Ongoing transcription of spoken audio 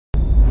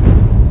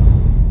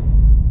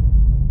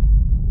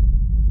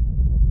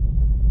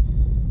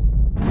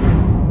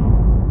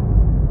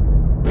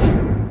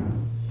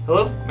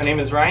My name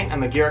is Ryan,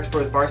 I'm a gear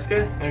expert with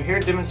Barska, and I'm here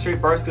to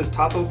demonstrate Barska's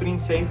top opening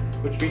safe,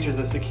 which features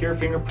a secure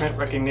fingerprint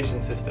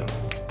recognition system.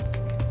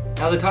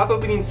 Now the top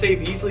opening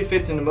safe easily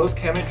fits into most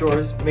cabinet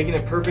drawers, making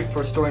it perfect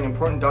for storing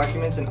important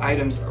documents and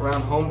items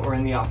around home or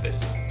in the office.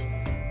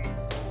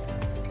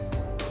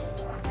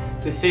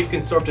 This safe can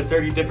store up to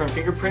 30 different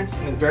fingerprints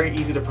and is very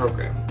easy to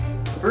program.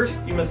 First,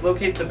 you must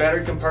locate the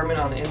battery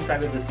compartment on the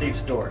inside of the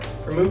safe's door.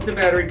 Remove the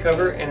battery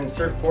cover and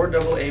insert 4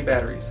 AA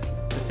batteries.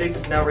 The safe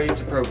is now ready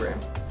to program.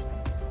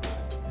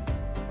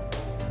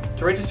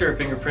 To register a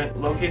fingerprint,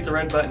 locate the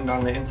red button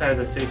on the inside of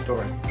the safe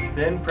door.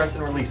 Then press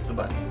and release the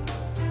button.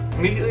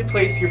 Immediately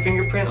place your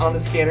fingerprint on the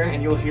scanner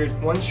and you'll hear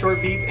 1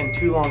 short beep and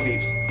 2 long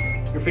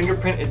beeps. Your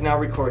fingerprint is now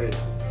recorded.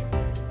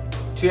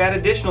 To add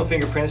additional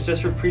fingerprints,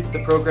 just repeat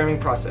the programming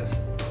process.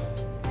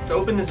 To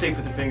open the safe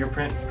with a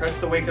fingerprint, press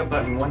the wake up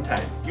button 1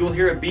 time. You will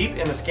hear a beep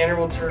and the scanner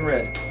will turn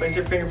red. Place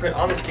your fingerprint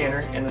on the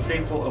scanner and the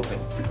safe will open.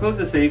 To close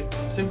the safe,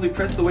 simply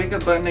press the wake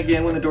up button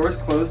again when the door is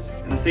closed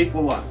and the safe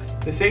will lock.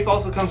 The safe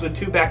also comes with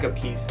 2 backup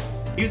keys.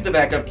 To use the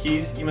backup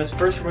keys, you must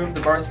first remove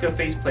the Barska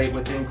faceplate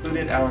with the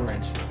included Allen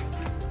wrench.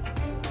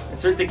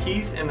 Insert the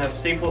keys and the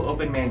safe will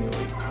open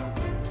manually.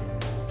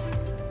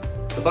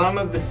 The bottom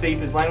of the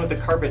safe is lined with a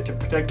carpet to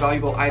protect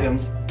valuable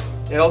items.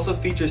 It also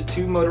features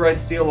 2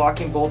 motorized steel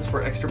locking bolts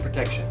for extra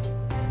protection.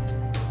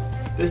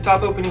 This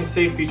top opening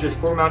safe features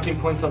 4 mounting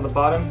points on the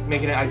bottom,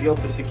 making it ideal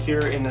to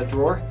secure in a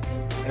drawer.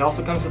 It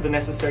also comes with the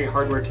necessary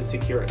hardware to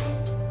secure it.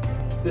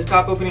 This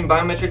top opening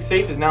biometric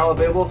safe is now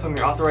available from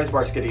your authorized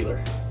Barska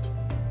dealer.